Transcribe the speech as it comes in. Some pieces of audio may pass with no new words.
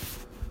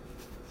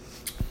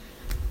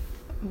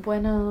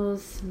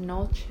Buenos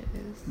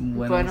noches.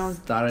 Buenos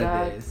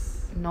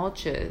tardes.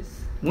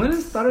 Noches. When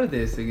is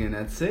tardes again?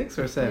 At 6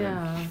 or 7?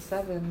 Yeah,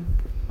 7.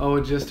 Oh,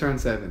 it just turned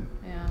 7.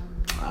 Yeah.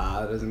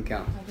 Ah, that doesn't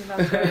count. I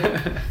think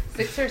that's right.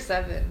 6 or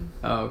 7.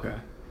 Oh, okay.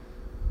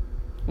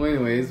 Well,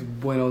 anyways,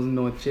 buenos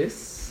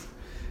noches.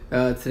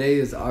 Today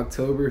is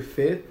October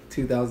 5th,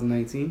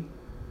 2019.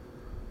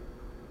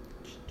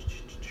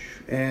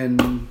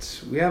 And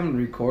we haven't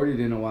recorded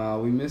in a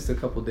while. We missed a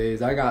couple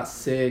days. I got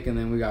sick and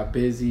then we got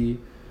busy.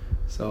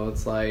 So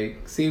it's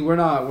like, see, we're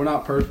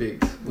not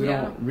perfect. We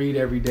don't read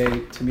every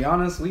day. To be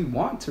honest, we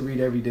want to read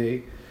every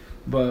day,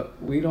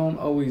 but we don't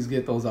always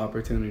get those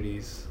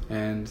opportunities.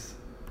 And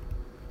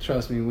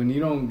trust me, when you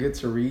don't get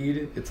to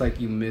read, it's like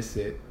you miss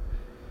it.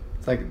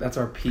 It's like that's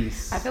our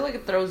peace. I feel like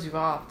it throws you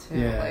off too.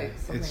 Yeah, like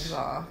something's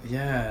off.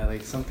 Yeah,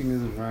 like something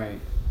isn't right.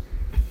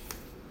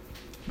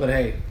 But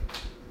hey,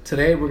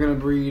 today we're going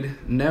to read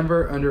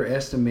Never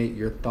Underestimate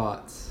Your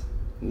Thoughts.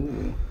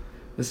 Ooh.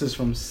 This is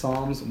from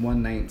Psalms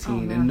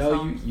 119. And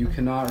no, you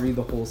cannot read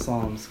the whole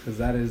Psalms because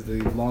that is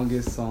the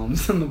longest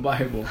Psalms in the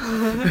Bible.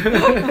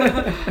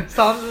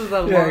 Psalms is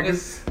the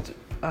longest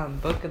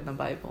book in the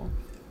Bible.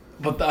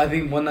 But I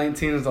think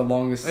 119 is the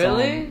longest Psalm.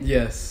 Really?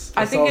 Yes.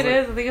 I think it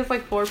is. I think it's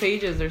like 4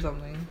 pages or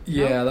something.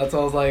 Yeah, that's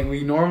why I was like,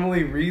 we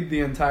normally read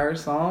the entire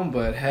Psalm,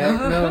 but heck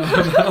no,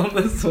 not on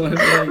this one.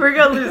 Like, we're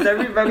going to lose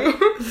everybody.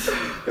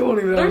 It won't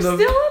even They're still in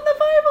the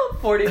Bible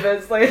 40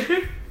 minutes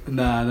later.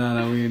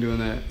 Nah, we ain't doing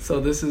that. So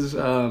this is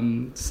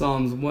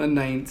Psalms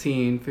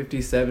 119,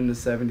 57 to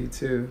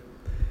 72.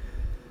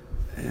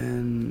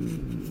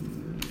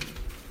 And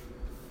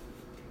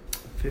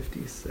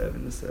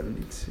 57 to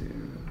 72.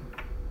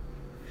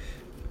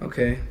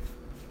 Okay.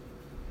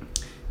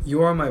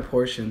 You are my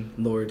portion,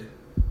 Lord.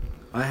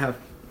 I have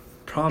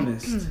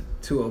promised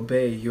to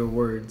obey your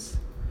words.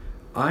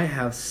 I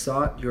have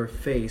sought your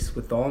face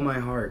with all my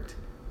heart.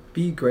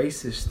 Be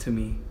gracious to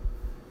me,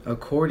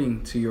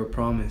 according to your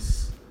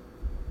promise.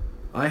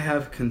 I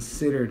have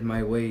considered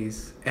my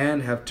ways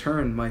and have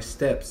turned my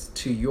steps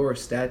to your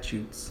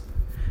statutes.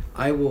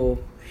 I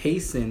will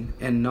hasten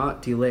and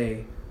not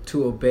delay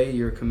to obey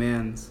your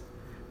commands.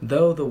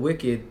 Though the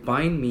wicked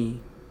bind me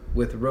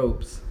with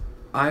ropes,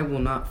 I will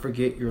not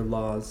forget your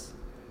laws.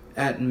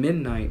 At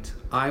midnight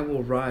I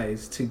will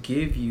rise to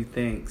give you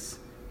thanks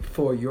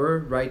for your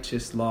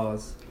righteous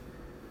laws.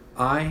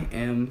 I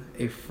am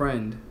a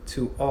friend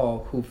to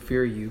all who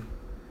fear you,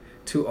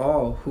 to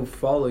all who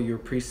follow your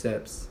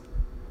precepts.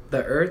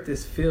 The earth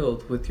is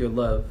filled with your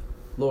love.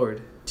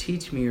 Lord,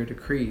 teach me your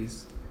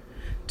decrees.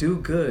 Do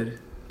good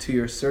to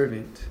your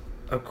servant,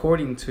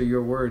 according to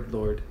your word,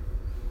 Lord.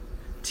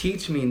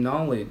 Teach me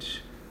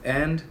knowledge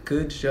and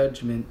good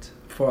judgment,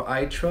 for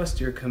I trust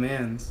your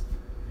commands.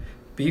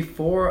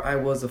 Before I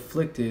was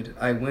afflicted,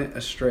 I went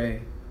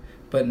astray,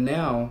 but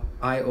now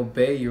I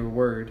obey your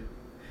word.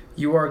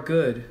 You are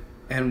good,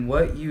 and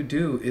what you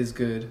do is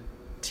good.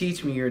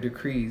 Teach me your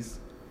decrees.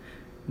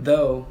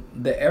 Though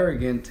the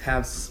arrogant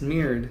have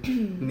smeared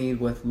me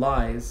with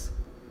lies,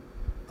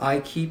 I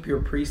keep your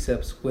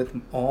precepts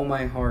with all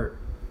my heart.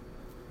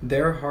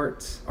 Their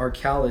hearts are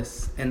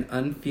callous and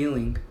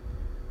unfeeling,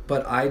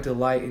 but I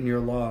delight in your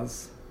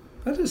laws.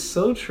 That is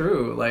so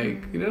true.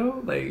 Like, you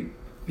know, like,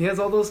 he has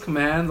all those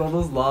commands, all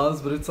those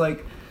laws, but it's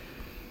like,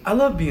 I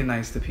love being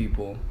nice to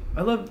people.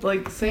 I love,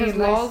 like, saying his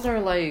laws are,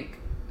 like,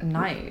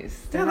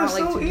 nice. They're not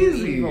like so to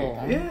easy. do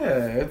evil.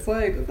 Yeah, it's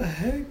like, what the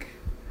heck?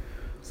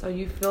 So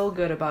you feel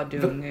good about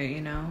doing it, you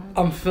know?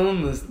 I'm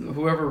feeling this.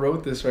 Whoever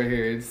wrote this right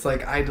here, it's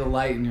like, I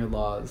delight in your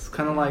laws.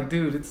 Kind of like,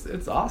 dude,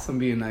 it's awesome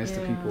being nice to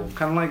people.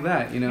 Kind of like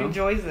that, you know? He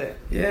enjoys it.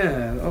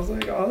 Yeah, I was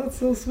like, oh, that's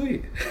so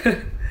sweet.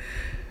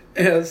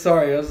 Yeah,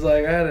 sorry, I was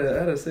like, I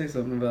had to say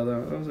something about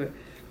that. I was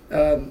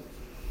like,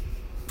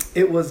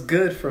 it was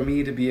good for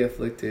me to be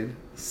afflicted,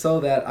 so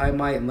that I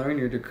might learn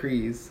your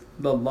decrees.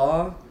 The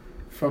law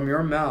from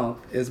your mouth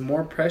is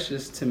more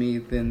precious to me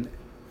than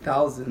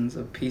thousands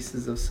of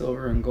pieces of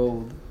silver and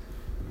gold.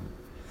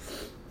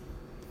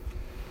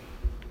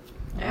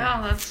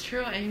 Yeah, that's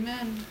true.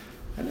 Amen.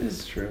 That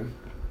is true.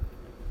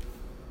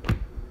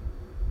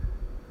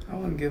 I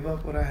wouldn't give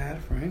up what I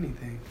had for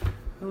anything.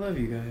 I love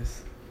you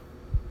guys.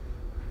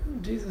 I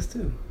love Jesus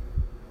too.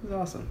 He's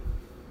awesome.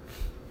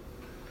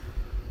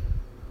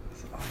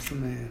 He's an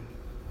awesome man.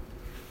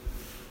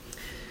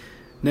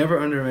 Never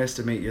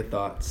underestimate your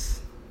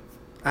thoughts.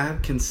 I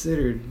have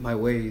considered my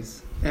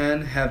ways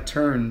and have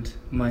turned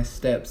my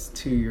steps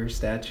to your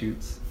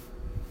statutes.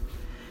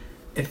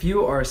 If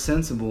you are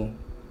sensible,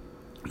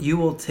 you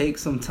will take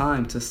some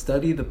time to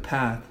study the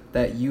path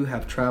that you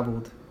have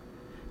traveled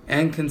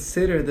and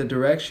consider the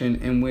direction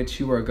in which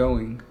you are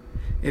going.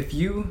 If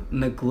you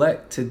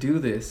neglect to do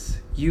this,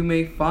 you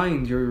may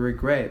find your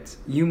regret.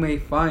 You may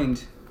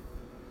find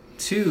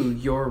to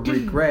your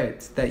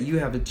regret that you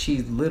have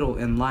achieved little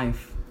in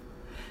life.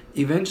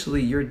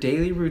 Eventually, your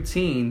daily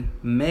routine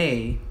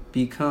may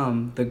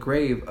become the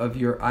grave of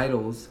your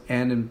idols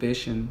and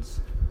ambitions.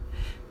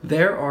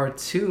 There are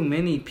too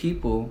many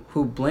people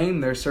who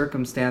blame their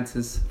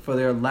circumstances for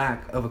their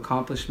lack of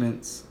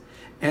accomplishments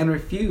and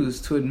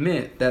refuse to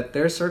admit that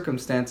their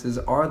circumstances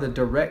are the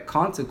direct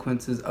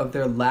consequences of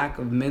their lack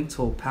of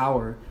mental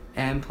power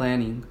and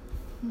planning.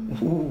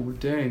 Ooh,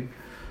 dang.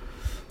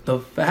 The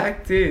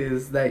fact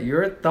is that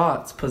your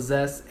thoughts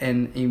possess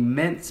an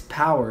immense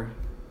power.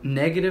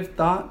 Negative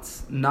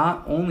thoughts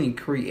not only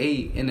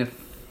create an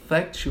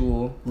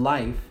effectual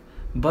life,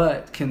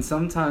 but can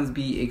sometimes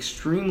be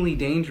extremely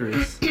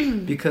dangerous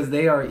because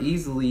they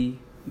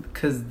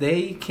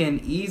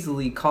can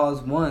easily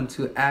cause one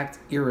to act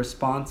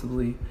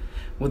irresponsibly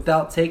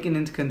without taking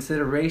into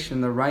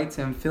consideration the rights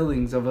and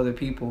feelings of other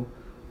people.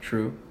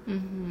 True.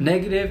 Mm-hmm.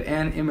 Negative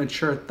and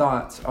immature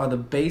thoughts are the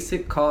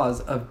basic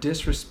cause of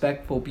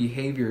disrespectful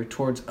behavior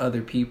towards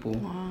other people.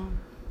 Wow.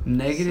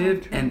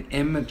 Negative and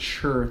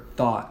immature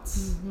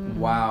thoughts. Mm-hmm.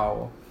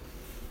 Wow.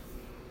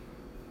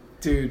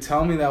 Dude,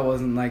 tell me that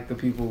wasn't like the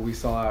people we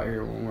saw out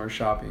here when we were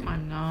shopping. I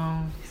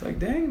know. It's like,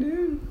 dang,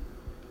 dude.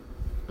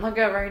 Look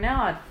at right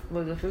now at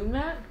the food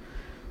mat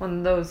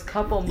when those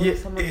couple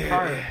moved someone's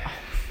car.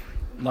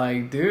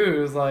 Like, dude, it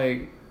was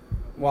like,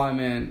 well, I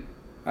mean,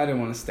 I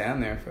didn't want to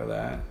stand there for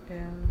that.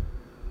 Yeah,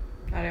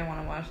 I didn't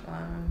want to watch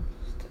that.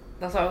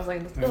 That's why I was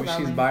like, let's go. Maybe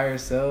she's by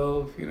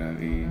herself, you know what I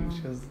mean?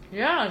 She's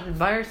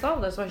by herself.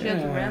 That's why she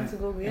had to run to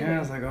go get it. Yeah, I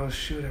was like, oh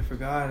shoot, I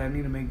forgot. I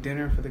need to make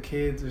dinner for the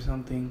kids or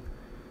something.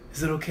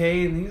 Is it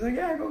okay? And he's like,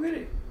 yeah, go get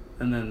it.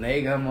 And then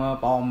they come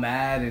up all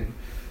mad and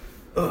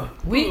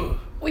we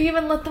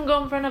even let them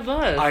go in front of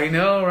us. I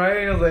know,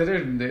 right? I was like,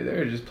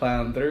 they're just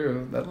plowing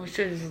through.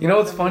 You know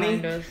what's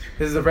funny?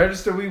 Is the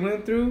register we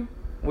went through,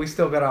 we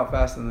still got out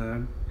faster than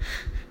them.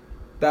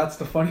 That's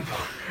the funny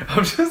part.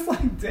 I'm just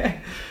like,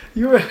 dang,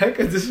 you were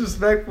hecka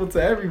disrespectful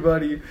to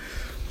everybody,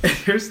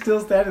 and you're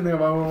still standing there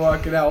while we're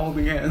walking out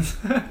holding hands.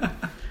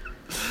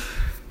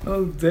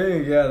 Oh,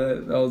 dang, yeah,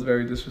 that was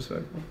very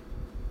disrespectful.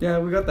 Yeah,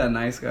 we got that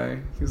nice guy.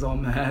 He was all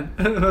mad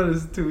about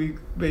his 2-week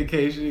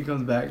vacation. He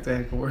comes back to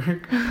heck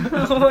work.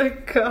 Oh my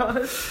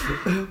gosh.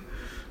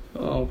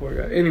 Oh, poor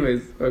guy.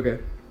 Anyways, okay.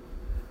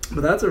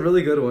 But that's a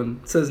really good one.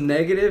 It says,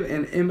 negative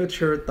and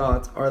immature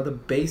thoughts are the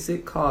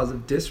basic cause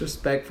of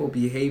disrespectful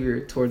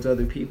behavior towards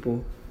other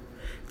people.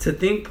 To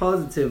think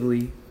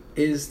positively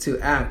is to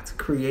act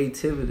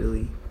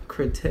creatively.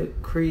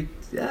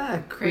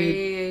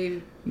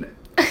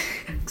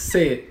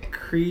 Say it.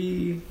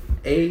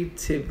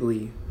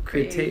 Creatively.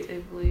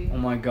 Oh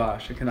my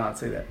gosh, I cannot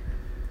say that.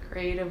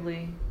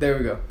 Creatively. There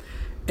we go.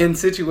 In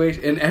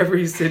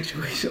every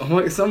situation. Oh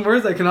my, some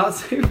words I cannot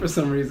say for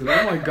some reason.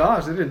 Oh my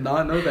gosh, I did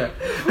not know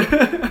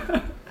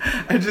that.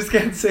 I just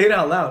can't say it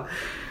out loud.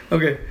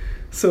 Okay.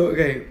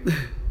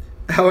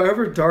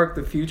 However dark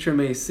the future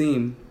may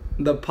seem,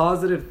 the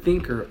positive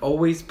thinker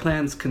always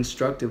plans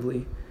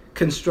constructively.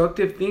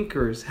 Constructive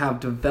thinkers have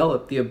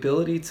developed the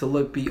ability to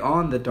look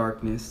beyond the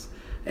darkness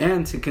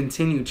and to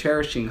continue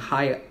cherishing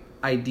high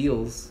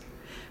ideals.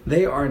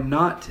 They are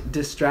not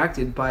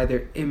distracted by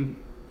their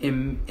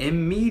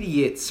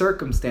immediate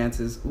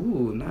circumstances.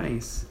 Ooh,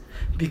 nice.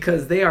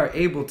 Because they are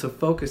able to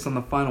focus on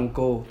the final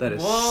goal that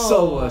is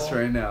so us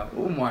right now.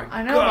 Oh my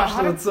gosh,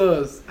 that's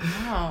us.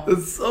 Wow.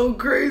 That's so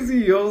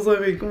crazy. I was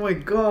like, oh my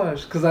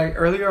gosh. Because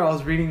earlier I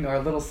was reading our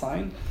little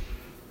sign.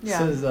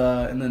 Yeah. It says,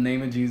 in the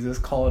name of Jesus,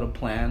 call it a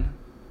plan,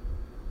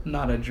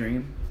 not a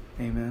dream.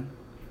 Amen.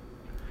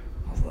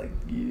 I was like,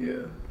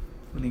 yeah.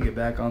 When you get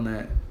back on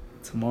that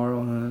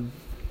tomorrow, huh?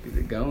 Get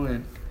it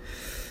going.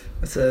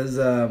 It says,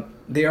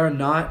 they are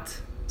not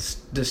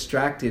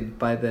distracted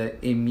by the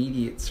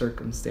immediate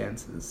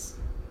circumstances.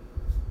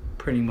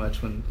 Pretty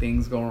much when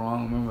things go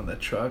wrong, remember the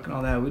truck and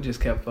all that, we just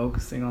kept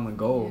focusing on the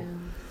goal.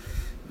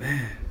 Yeah.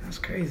 Man, that's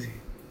crazy.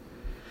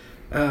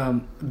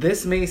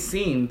 This may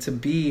seem to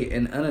be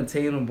an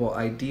unattainable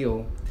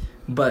ideal,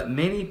 but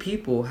many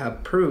people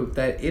have proved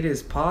that it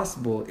is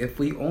possible if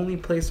we only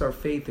place our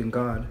faith in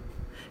God.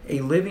 A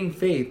living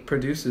faith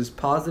produces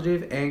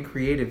positive and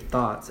creative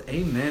thoughts.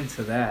 Amen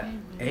to that.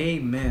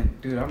 Amen.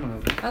 Dude, I'm gonna...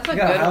 That's a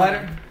good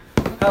highlighter.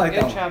 I like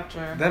that chapter.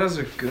 One. That is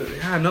a good...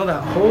 Yeah, I know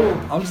that whole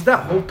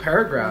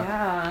paragraph.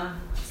 Yeah.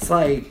 It's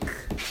like,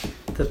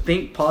 to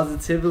think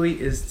positively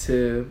is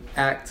to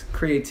act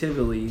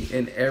creatively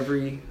in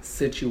every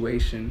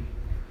situation.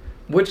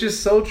 Which is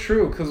so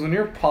true, because when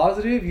you're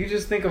positive, you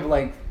just think of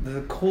like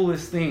the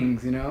coolest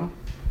things, you know?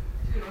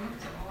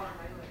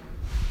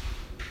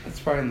 It's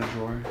probably in the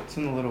drawer. It's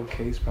in the little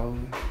case,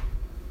 probably.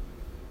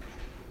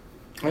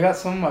 I got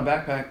some in my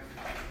backpack.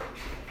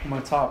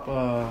 My top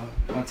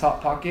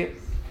pocket.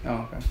 Oh,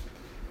 okay.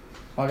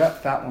 Oh, I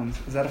got fat ones.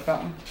 Is that a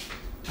fat one?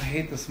 I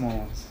hate the small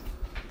ones.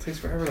 It takes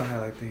forever to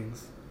highlight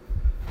things.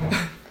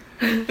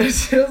 It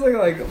feels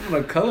like I'm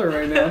gonna color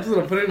right now. I'm just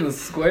gonna put it in a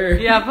square.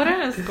 Yeah, put it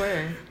in a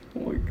square. Oh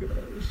my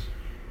gosh.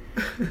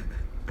 There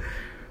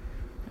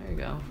you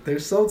go. They're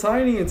so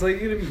tiny. It's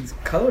like you're gonna be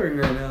coloring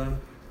right now.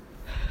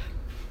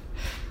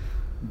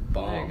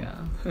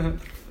 Bomb. There you go.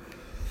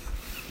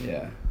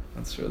 Yeah,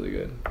 that's really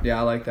good. Yeah,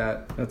 I like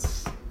that.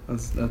 That's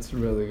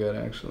really good,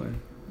 actually.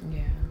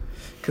 Yeah.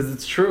 Because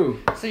it's true.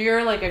 So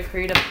you're like a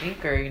creative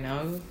thinker, you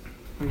know?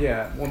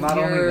 Yeah. Well, not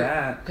only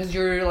that. Because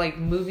you're like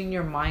moving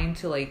your mind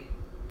to like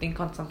think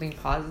on something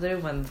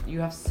positive when you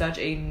have such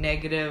a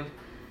negative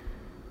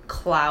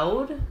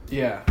cloud.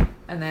 Yeah.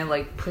 And then,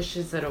 like,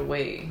 pushes it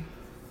away.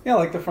 Yeah,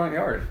 like the front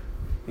yard.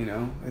 You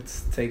know,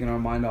 it's taking our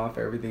mind off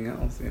everything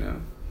else, you know.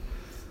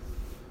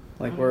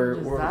 Like, we're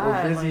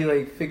busy,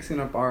 like, fixing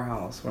up our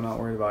house. We're not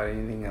worried about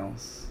anything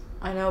else.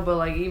 I know, but,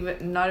 like,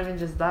 not even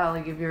just that.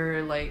 Like, if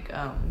you're, like,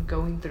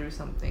 going through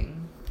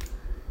something,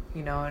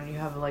 you know, and you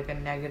have, like, a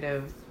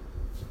negative...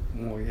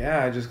 Well,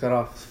 yeah, I just got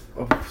off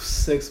of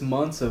 6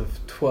 months of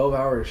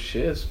 12-hour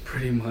shifts,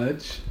 pretty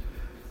much.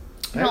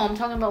 No, I'm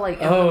talking about,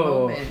 like, in the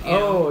moment. You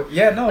know?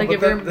 Yeah, no. Like, but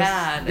if you're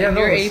mad, and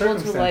you're able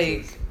to,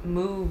 like,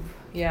 move,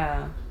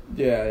 yeah.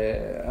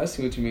 Yeah, I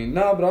see what you mean.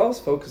 No, but I was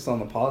focused on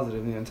the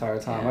positive the entire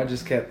time. Yeah. I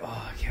just kept,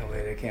 I can't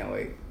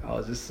wait. I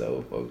was just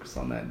so focused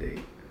on that date.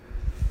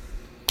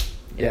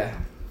 Yeah.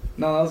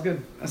 No, that was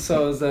good.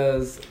 So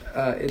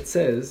it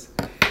says,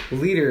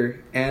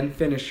 leader and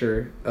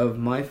finisher of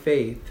my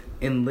faith,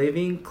 in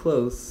living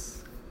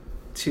close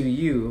to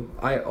you,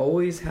 I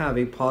always have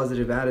a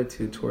positive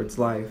attitude towards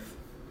life.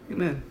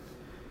 Amen.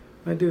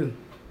 I do.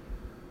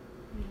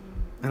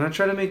 And I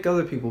try to make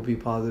other people be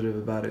positive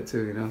about it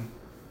too, you know?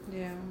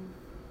 Yeah.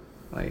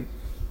 Like,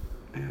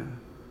 yeah.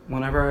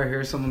 Whenever I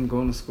hear someone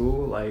going to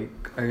school, like,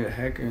 I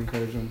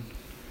encourage them.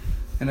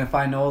 And if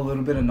I know a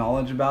little bit of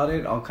knowledge about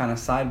it, I'll kind of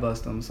side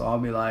bust them. So I'll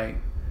be like,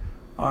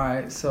 all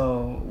right,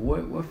 so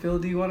what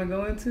field do you want to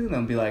go into? And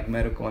they'll be like,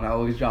 medical. And I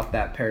always drop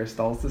that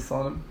peristalsis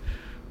on them.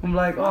 I'm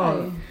like,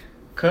 why?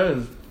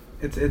 Because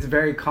it's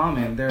very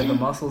common. There are the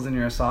muscles in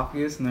your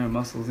esophagus and there are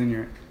muscles in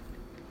your...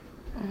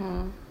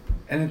 Uh-huh.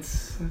 And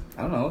it's,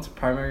 I don't know, it's a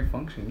primary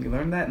function. You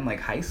learn that in, like,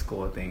 high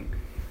school, I think.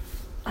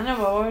 I know,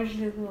 but why would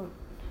you do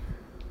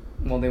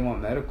that? Well, they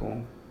want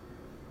medical.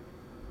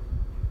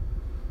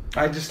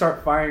 I just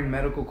start firing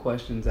medical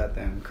questions at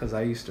them because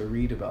I used to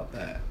read about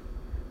that.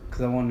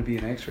 Because I wanted to be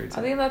an x-ray tech.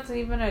 I think that's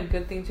even a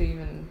good thing to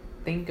even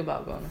think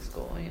about going to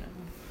school, you know.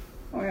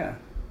 Oh, yeah.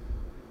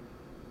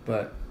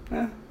 But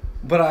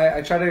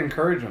I try to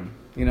encourage them,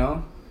 you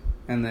know?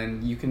 And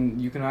then you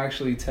can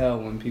actually tell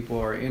when people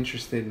are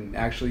interested in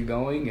actually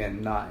going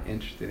and not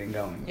interested in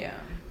going. Yeah.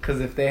 Because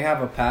if they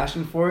have a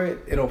passion for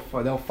it,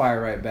 they'll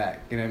fire right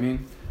back. You know what I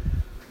mean?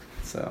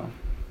 So,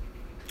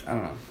 I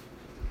don't know.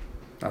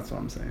 That's what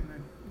I'm saying.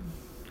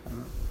 I don't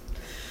know.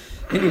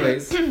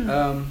 Anyways,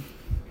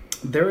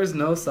 there is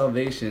no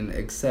salvation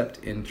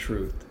except in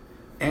truth,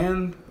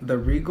 and the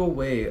regal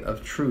way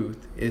of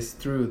truth is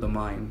through the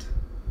mind.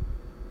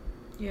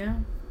 Yeah.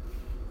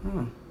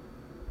 Oh,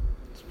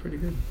 it's pretty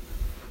good.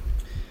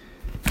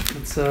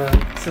 Let's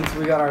since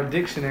we got our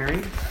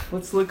dictionary,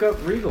 let's look up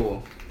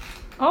regal.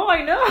 Oh,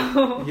 I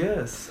know.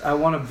 Yes, I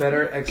want a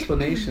better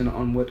explanation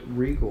on what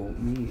regal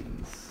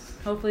means.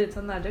 Hopefully it's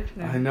in that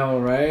dictionary. I know,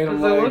 right?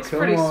 Because it looks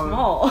pretty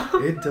small.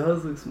 It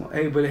does look small.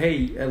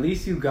 Hey, at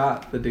least you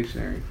got the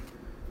dictionary.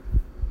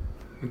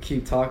 We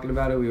keep talking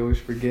about it. We always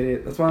forget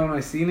it. That's why when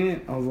I seen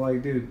it, I was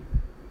like, dude.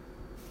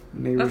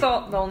 That's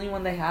the only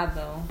one they had,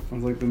 though. I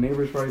was like, the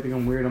neighbors probably think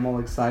I'm weird. I'm all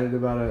excited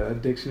about a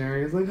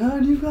dictionary. It's like,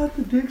 hon, you got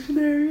the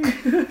dictionary?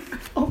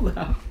 Oh,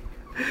 loud.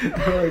 I'm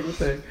like, what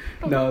the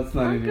heck? No, it's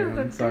not in here.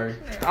 I'm sorry.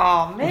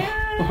 Oh, man.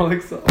 I'm all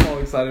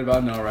excited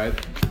about it. No, right?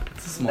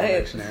 It's a small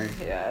dictionary.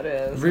 Yeah, it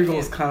is. Regal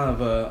is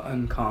kind of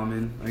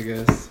uncommon, I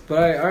guess.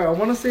 But I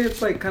want to say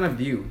it's like kind of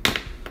view.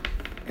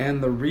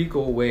 And the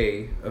regal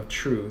way of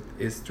truth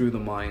is through the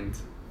mind.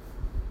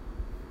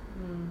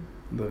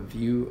 The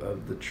view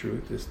of the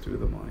truth is through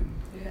the mind.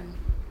 Yeah.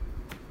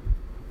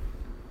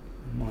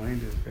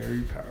 Mind is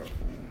very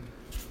powerful.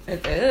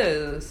 It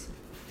is.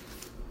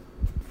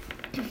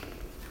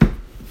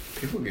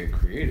 People get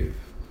creative.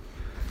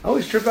 I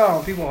always trip out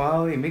on people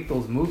how they make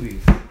those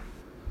movies.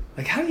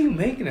 Like, how do you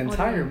make an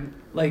entire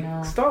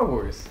Star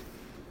Wars?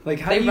 Like,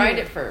 how they write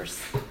it first.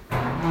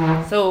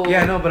 So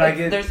yeah, no, but I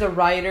get there's a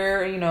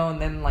writer, you know,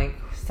 and then like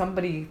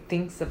somebody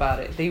thinks about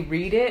it. They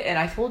read it, and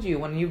I told you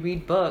when you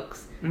read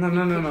books, you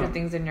picture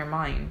things in your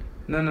mind.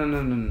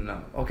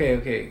 No.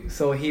 Okay.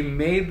 So he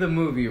made the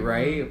movie,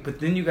 right? But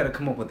then you got to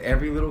come up with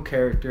every little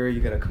character.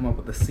 You got to come up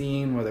with the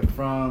scene, where they're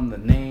from, the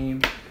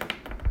name.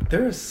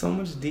 There is so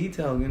much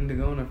detail into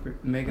going up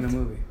making a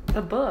movie.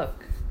 The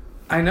book.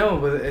 I know,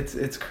 but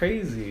it's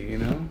crazy, you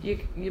know.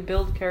 You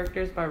build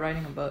characters by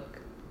writing a book.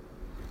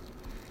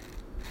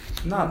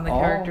 Not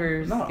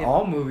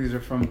all movies are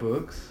from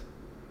books.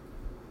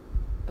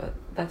 But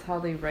that's how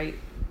they write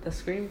the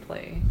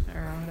screenplay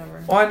or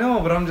whatever. Oh, I know,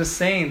 but I'm just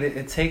saying that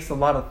it takes a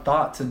lot of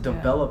thought to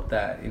develop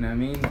that. You know what I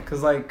mean?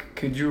 Because, like,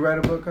 could you write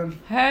a book on?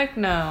 Heck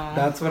no.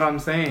 That's what I'm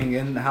saying.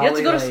 And how you have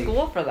to go to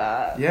school for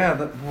that. Yeah,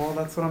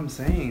 that's what I'm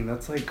saying.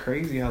 That's, like,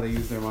 crazy how they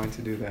use their mind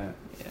to do that.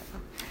 Yeah.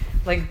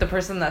 Like, the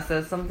person that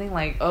says something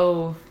like,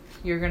 oh,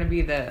 you're going to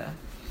be the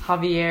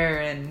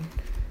Javier and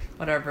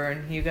whatever,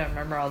 and you got to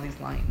remember all these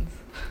lines.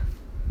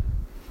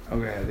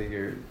 Okay, I think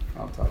you're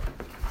off topic.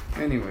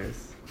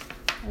 Anyways.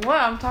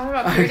 What? I'm talking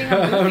about creating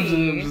a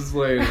movie. I'm just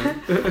playing.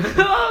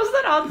 I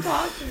said I'm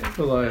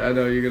talking. Well, I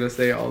know you're going to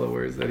say all the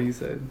words that he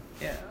said.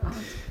 Yeah.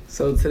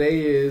 So today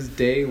is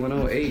day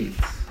 108.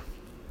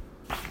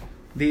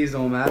 These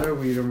don't matter.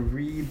 We don't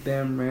read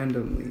them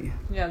randomly.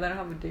 Yeah, they don't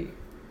have a date.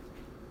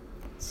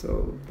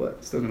 So,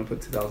 but still gonna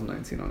put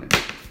 2019 on it.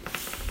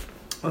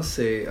 Let's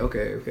see.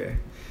 Okay.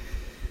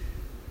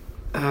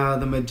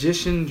 The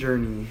Magician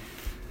Journey.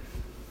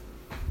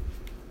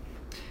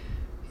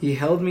 He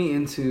led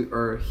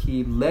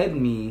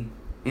me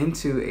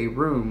into a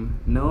room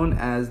known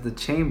as the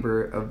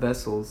Chamber of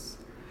Vessels.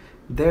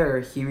 There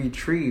he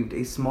retrieved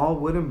a small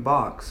wooden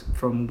box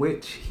from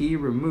which he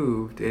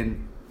removed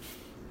an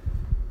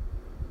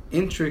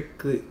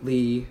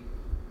intricately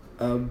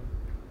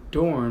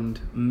adorned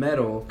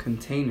metal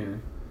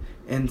container.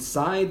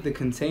 Inside the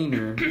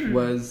container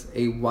was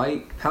a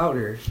white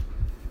powder,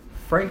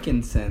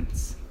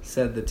 frankincense,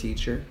 said the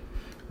teacher,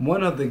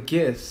 one of the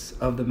gifts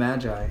of the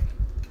Magi.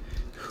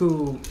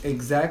 Who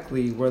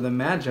exactly were the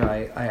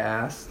Magi, I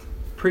asked.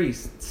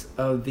 Priests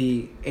of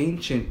the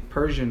ancient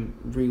Persian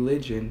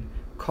religion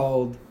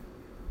called...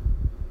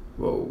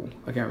 Whoa,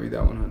 I can't read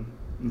that one, hon.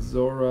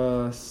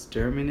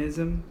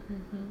 Zoroastrianism?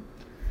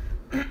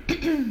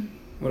 Mm-hmm.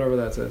 Whatever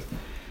that says.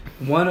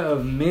 One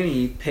of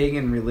many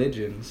pagan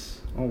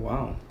religions. Oh,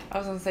 wow. I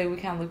was gonna say we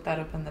can't look that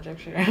up in the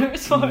dictionary. No,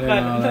 that's probably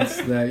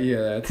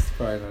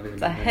not even.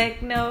 The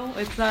heck no,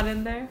 it's not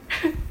in there.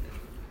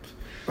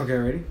 Okay,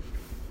 ready?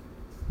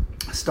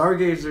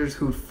 Stargazers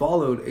who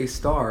followed a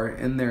star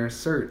in their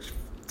search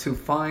to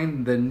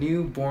find the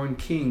newborn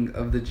king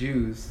of the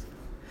Jews.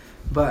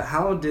 But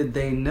how did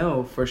they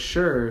know for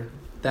sure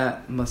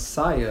that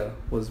Messiah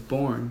was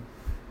born?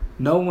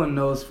 No one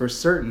knows for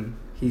certain,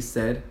 he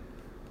said.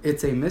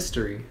 It's a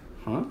mystery,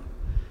 huh?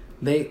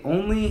 They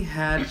only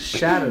had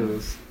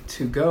shadows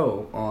to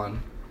go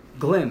on,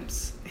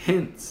 glimpses,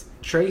 hints,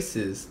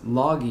 traces,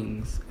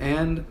 loggings,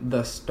 and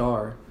the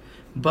star.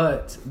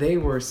 But they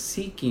were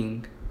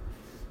seeking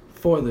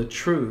for the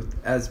truth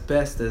as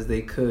best as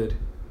they could.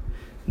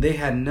 They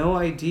had no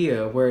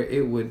idea where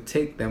it would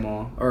take them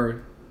all,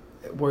 or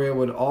where it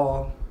would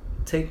all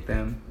take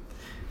them.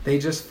 They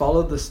just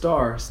followed the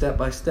star step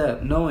by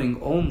step,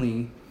 knowing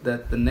only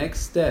that the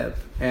next step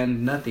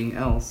and nothing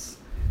else.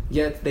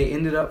 Yet they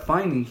ended up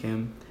finding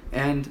him,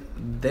 and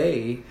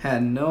they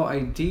had no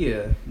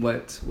idea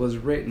what was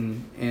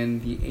written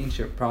in the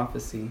ancient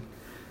prophecy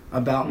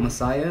about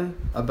Messiah,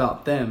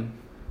 about them.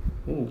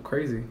 Ooh,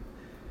 crazy.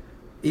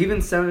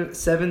 Even 7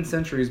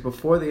 centuries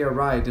before they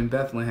arrived in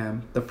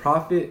Bethlehem, the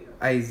prophet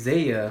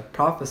Isaiah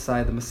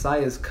prophesied the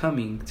Messiah's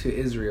coming to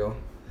Israel.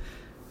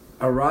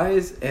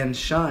 Arise and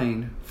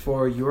shine,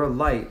 for your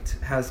light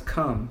has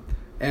come,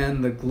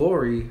 and the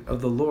glory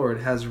of the Lord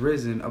has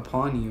risen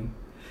upon you.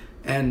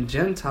 And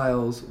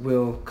Gentiles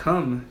will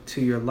come to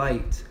your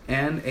light,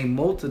 and a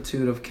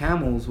multitude of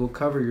camels will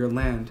cover your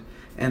land,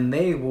 and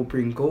they will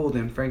bring gold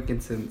and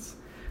frankincense.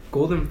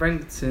 Gold and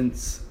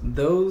frankincense,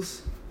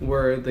 those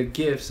were the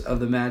gifts of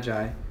the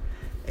Magi,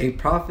 a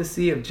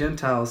prophecy of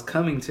Gentiles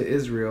coming to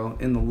Israel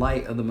in the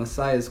light of the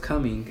Messiah's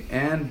coming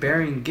and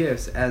bearing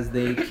gifts as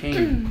they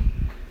came.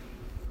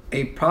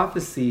 A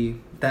prophecy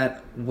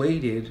that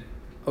waited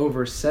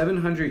over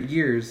 700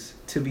 years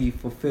to be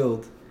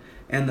fulfilled,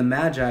 and the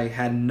Magi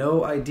had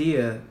no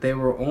idea they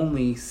were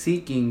only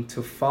seeking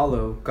to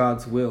follow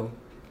God's will.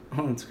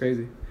 Oh, that's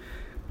crazy.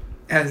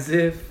 As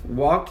if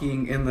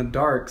walking in the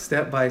dark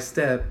step by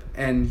step,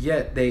 and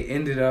yet they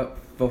ended up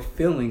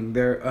fulfilling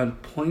their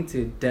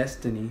appointed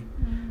destiny.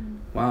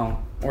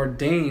 Wow.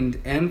 Ordained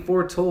and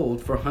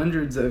foretold for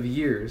hundreds of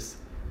years.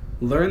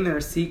 Learn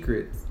their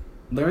secret,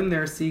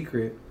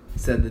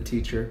 said the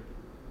teacher.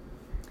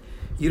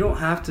 You don't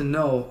have to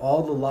know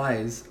all the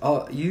lies.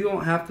 You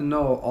don't have to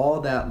know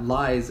all that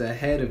lies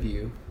ahead of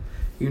you.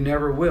 You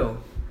never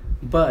will.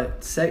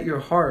 But set your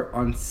heart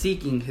on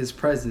seeking his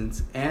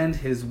presence and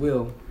his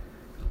will,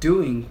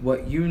 doing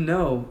what you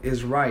know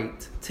is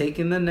right,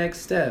 taking the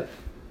next step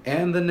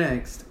and the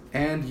next,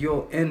 and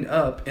you'll end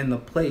up in the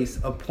place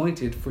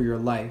appointed for your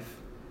life.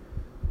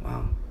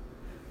 Wow.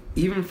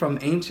 Even from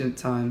ancient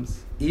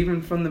times,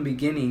 even from the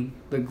beginning,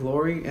 the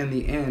glory and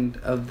the end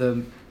of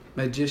the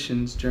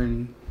magician's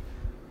journey.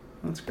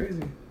 That's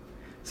crazy.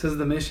 This is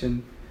the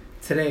mission.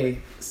 Today,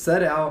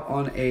 set out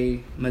on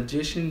a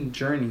magician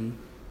journey.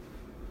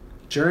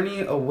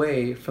 Journey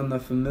away from the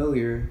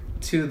familiar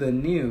to the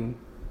new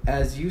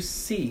as you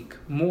seek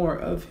more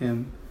of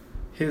him,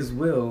 his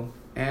will,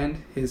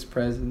 and his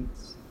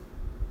presence.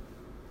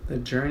 The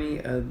journey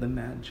of the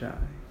Magi.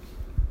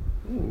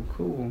 Ooh,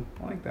 cool.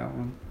 I like that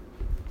one.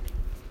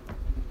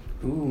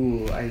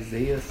 Ooh,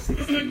 Isaiah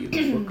 60,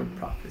 the book of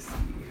prophecy.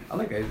 I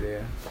like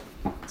Isaiah.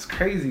 It's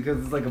crazy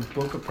because it's like a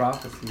book of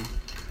prophecy.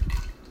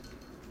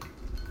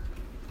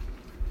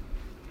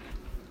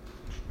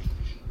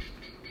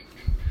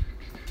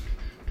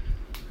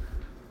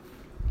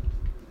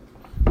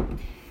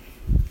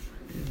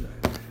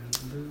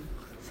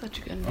 Such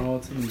a good Oh,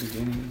 it's in the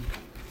beginning.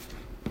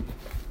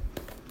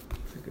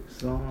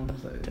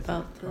 Psalms,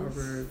 about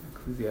Proverbs,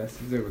 Ecclesiastes.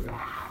 There we go.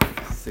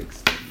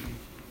 60.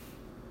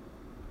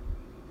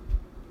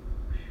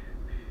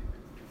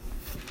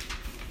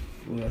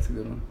 Well, that's a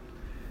good one.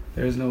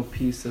 There is no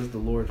peace, says the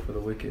Lord, for the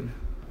wicked.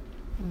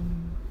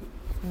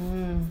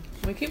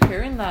 We keep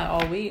hearing that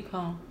all week,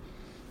 huh?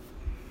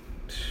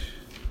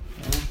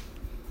 Yeah.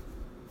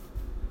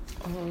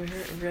 Oh, we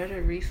read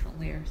it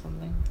recently or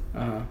something.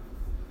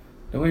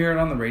 Don't we hear it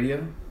on the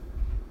radio?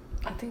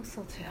 I think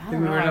so too. I think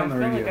don't we know. heard it I on the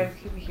feel radio. like I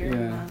keep hearing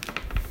Yeah. that.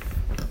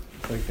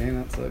 It's like, dang,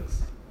 that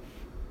sucks.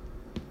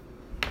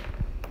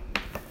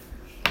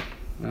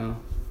 No.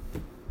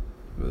 It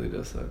really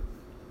does suck.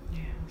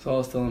 Yeah. So I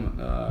was telling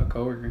a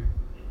coworker,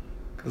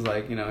 cause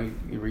like, you know,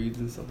 he reads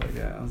and stuff like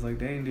that. I was like,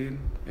 dang, dude,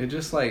 it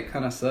just like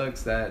kind of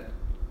sucks that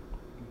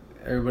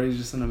everybody's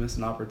just gonna miss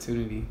an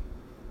opportunity.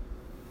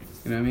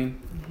 You know what I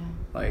mean? Yeah.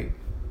 Like,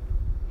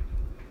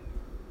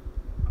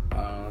 I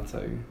don't know what to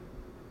tell you.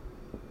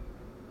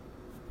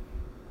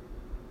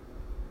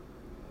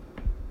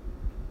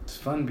 It's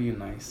fun being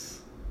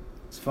nice.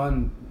 It's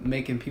fun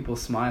making people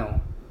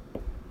smile.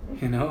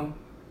 You know?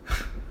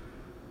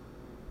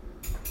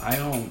 I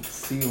don't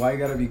see why you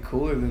gotta be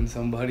cooler than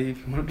somebody. If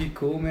you wanna be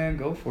cool, man,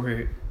 go for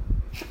it.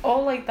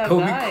 Oh, like that Go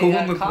be guy cool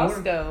at in the corner.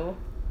 Costco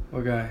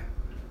What guy?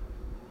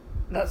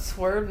 that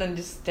swerved and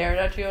just stared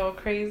at you all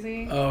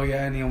crazy. Oh,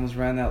 yeah, and he almost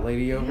ran that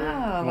lady over.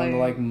 Yeah, Wanted to,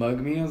 like, mug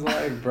me. I was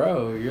like,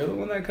 bro, you're the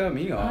one that cut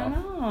me I off.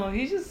 know.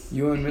 He just...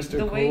 You and Mr.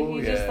 The way Cool? he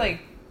Yeah. just, like,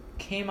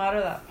 came out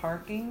of that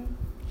parking.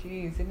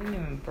 Jeez, he didn't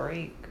even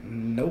brake.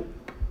 Nope.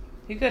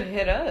 He could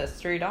hit us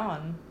straight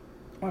on.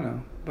 I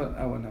know, but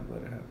I wouldn't have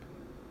let it happen.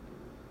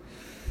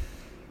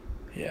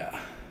 Yeah.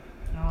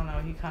 I don't know.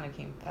 He kind of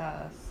came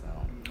fast,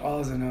 so...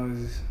 All I know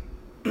is,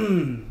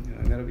 you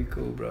know, gotta be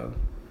cool, bro.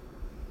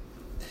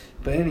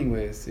 But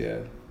anyways, yeah.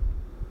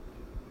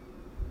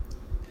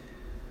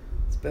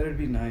 It's better to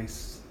be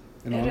nice.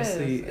 And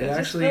honestly, is. it just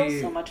actually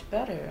feels so much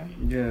better.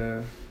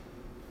 Yeah.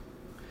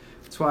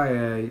 That's why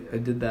I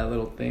did that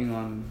little thing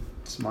on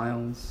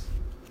smiles.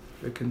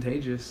 They're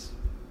contagious.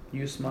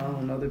 You smile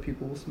and other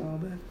people will smile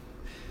back.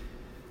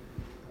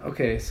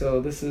 Okay,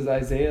 so this is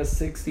Isaiah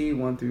 60,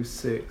 1 through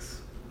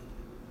 6.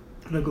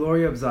 The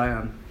glory of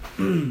Zion.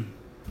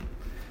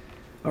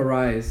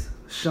 Arise,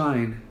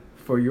 shine,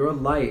 for your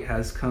light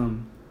has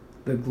come.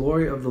 The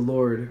glory of the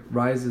Lord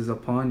rises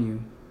upon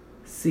you.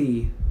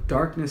 See,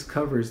 darkness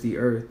covers the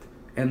earth,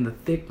 and the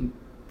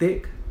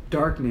thick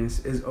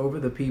darkness is over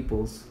the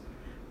peoples.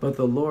 But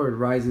the Lord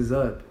rises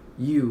up,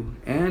 you,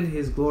 and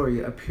his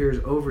glory appears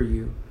over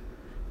you.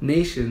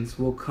 Nations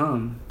will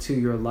come to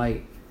your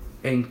light,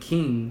 and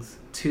kings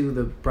to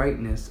the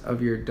brightness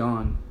of your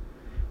dawn.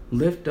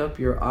 Lift up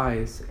your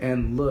eyes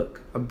and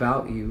look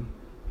about you.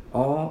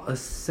 All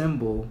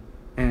assemble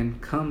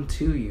and come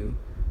to you.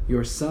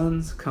 Your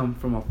sons come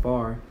from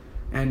afar,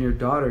 and your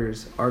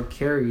daughters are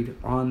carried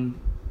on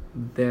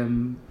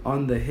them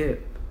on the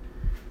hip.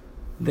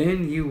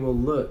 Then you will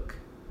look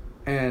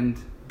and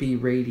be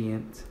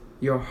radiant.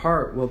 Your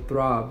heart will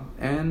throb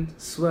and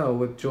swell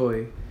with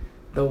joy.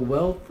 The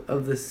wealth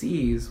of the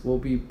seas will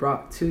be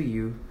brought to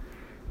you.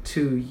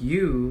 To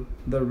you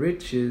the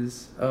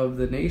riches of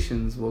the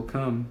nations will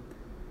come.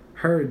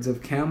 Herds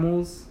of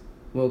camels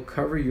will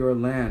cover your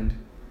land.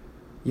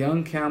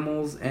 Young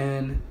camels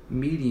and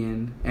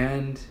median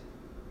and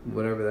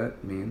whatever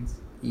that means,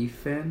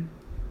 Ephen.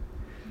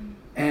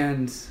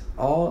 And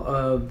all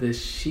of the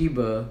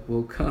Sheba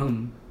will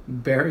come,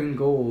 bearing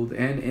gold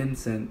and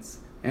incense,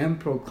 and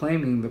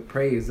proclaiming the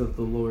praise of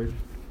the Lord.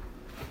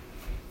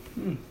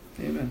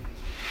 Amen.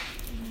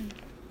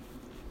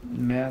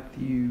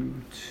 Matthew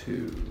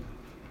 2.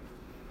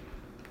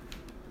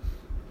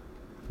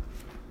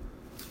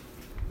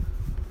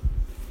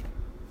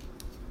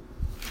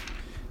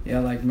 Yeah,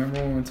 like remember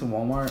when we went to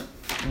Walmart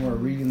and we were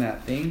reading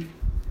that thing?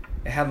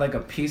 It had like a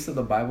piece of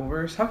the Bible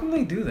verse. How come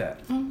they do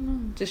that? I don't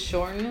know. Just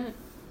shorten it?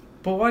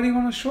 But why do you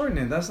want to shorten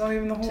it? That's not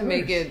even the whole To verse.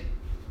 make it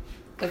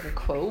like a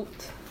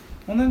quote?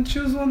 Well, then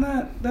choose one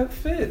that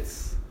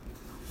fits.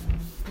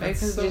 Maybe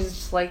because so- you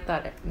just like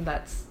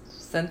that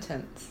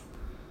sentence.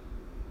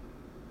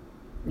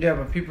 Yeah,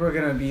 but people are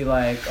gonna be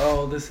like,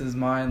 "Oh, this is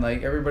mine."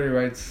 Like everybody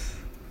writes,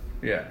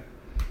 yeah.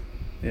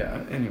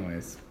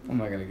 Anyways, I'm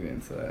not gonna get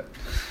into that.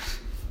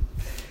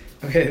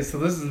 Okay, so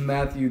this is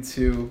Matthew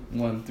 2,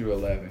 1 through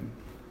 11.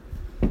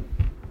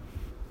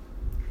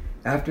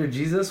 After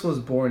Jesus was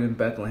born in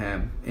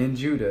Bethlehem, in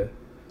Judah,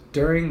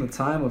 during the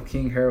time of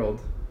King Herod,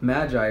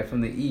 Magi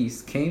from the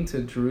east came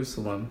to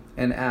Jerusalem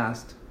and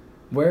asked,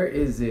 "Where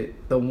is it,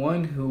 the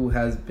one who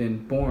has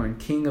been born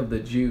King of the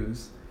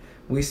Jews?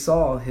 We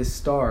saw his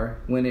star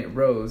when it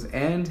rose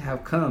and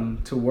have come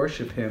to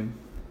worship him."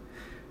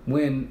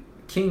 When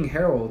King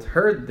Herod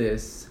heard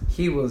this,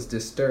 he was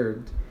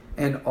disturbed,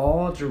 and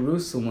all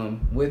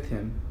Jerusalem with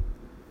him.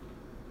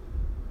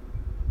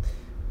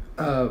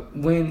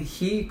 When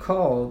he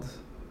called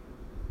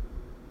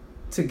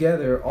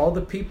together all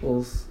the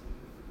people's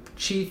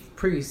chief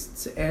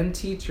priests and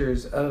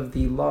teachers of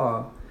the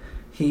law,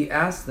 he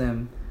asked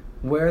them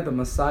where the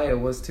Messiah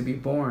was to be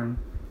born.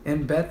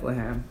 "In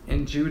Bethlehem,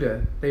 in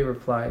Judah," they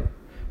replied,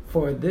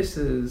 "for this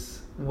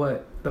is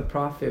what the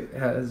prophet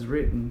has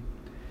written.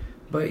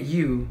 But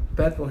you,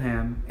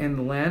 Bethlehem, in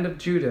the land of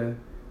Judah,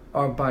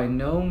 are by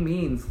no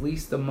means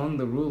least among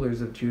the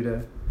rulers of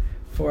Judah.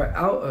 For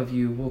out of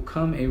you will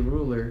come a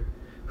ruler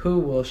who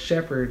will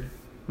shepherd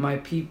my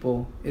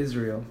people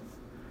Israel.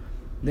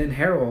 Then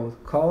Herod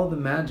called the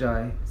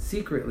Magi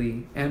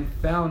secretly and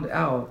found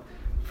out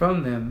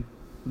from them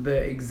the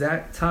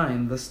exact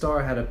time the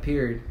star had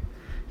appeared.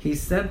 He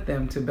sent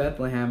them to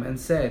Bethlehem and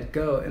said,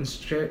 "Go and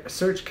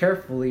search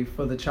carefully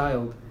for the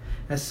child.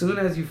 As soon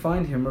as you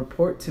find him,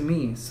 report to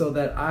me, so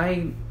that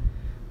I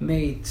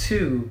may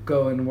too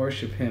go and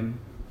worship him."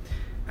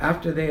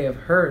 After they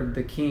heard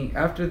the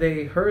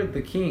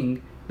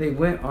king, they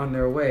went on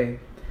their way.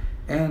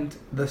 And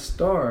the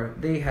star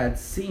they had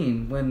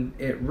seen when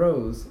it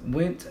rose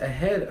went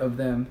ahead of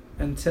them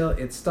until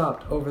it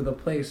stopped over the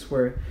place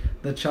where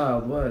the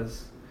child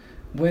was.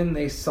 When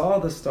they saw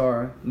the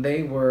star,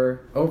 they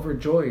were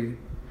overjoyed.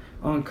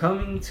 On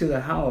coming to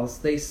the house,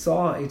 they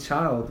saw a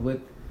child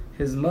with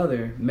his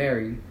mother,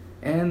 Mary,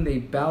 and they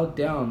bowed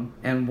down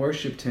and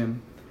worshipped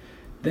him.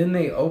 Then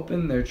they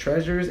opened their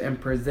treasures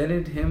and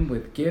presented him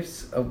with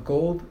gifts of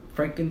gold,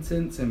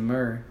 frankincense, and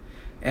myrrh.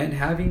 And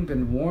having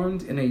been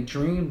warned in a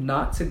dream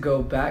not to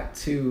go back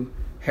to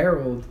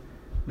Herod,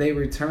 they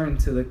returned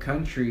to the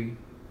country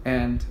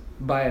and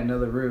by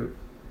another route.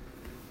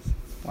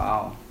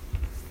 Wow.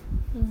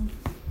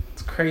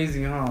 It's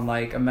crazy, huh?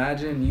 Like,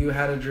 imagine you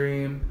had a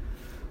dream,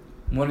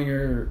 one of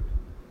your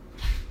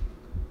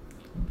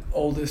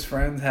oldest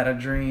friends had a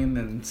dream,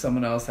 and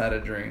someone else had a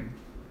dream.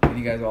 And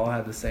you guys all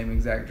had the same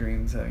exact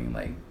dream saying,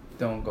 like,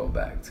 don't go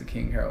back to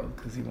King Herod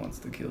because he wants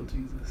to kill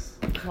Jesus.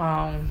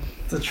 Wow.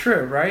 It's a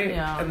trip, right?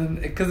 Yeah. And then,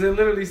 because it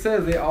literally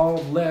says they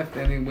all left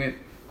and they went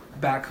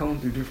back home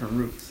through different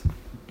routes.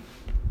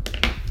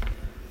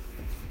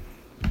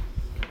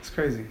 It's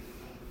crazy.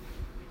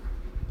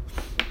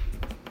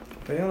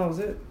 But yeah, that was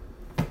it.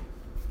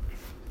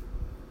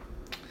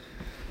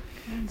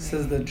 It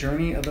says the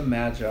journey of the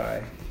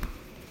Magi.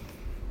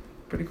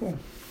 Pretty cool.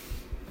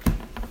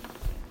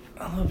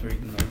 I love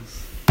reading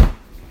those.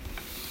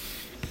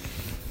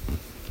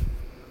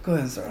 Go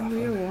ahead and start off.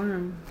 You're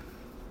warm.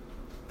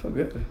 Feel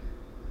good.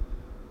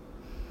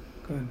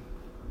 Go ahead.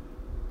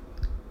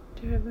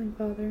 Dear Heavenly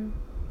Father,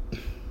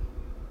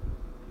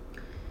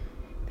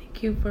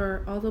 thank you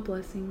for all the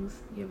blessings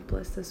you have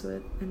blessed us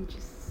with, and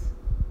just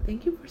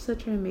thank you for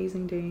such an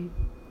amazing day.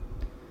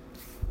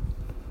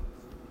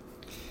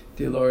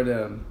 Dear Lord,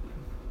 I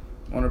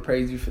want to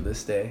praise you for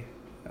this day.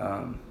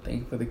 Thank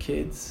you for the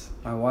kids,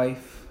 my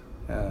wife.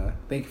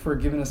 Thank you for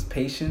giving us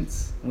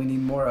patience. We need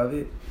more of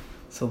it.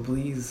 So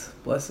please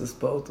bless us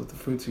both with the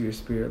fruits of your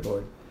Spirit,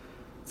 Lord.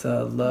 It's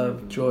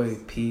love, joy,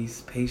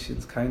 peace,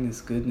 patience,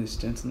 kindness, goodness,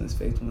 gentleness,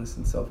 faithfulness,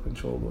 and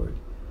self-control, Lord.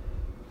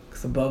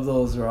 Because above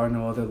those there are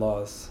no other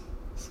laws.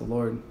 So,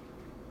 Lord,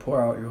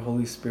 pour out your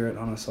Holy Spirit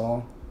on us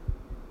all.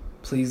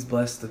 Please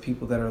bless the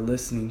people that are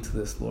listening to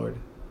this, Lord.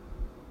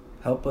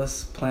 Help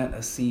us plant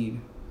a seed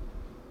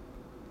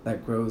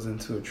that grows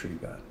into a tree,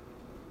 God.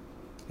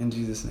 In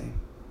Jesus' name,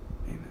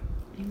 amen.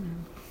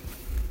 Amen.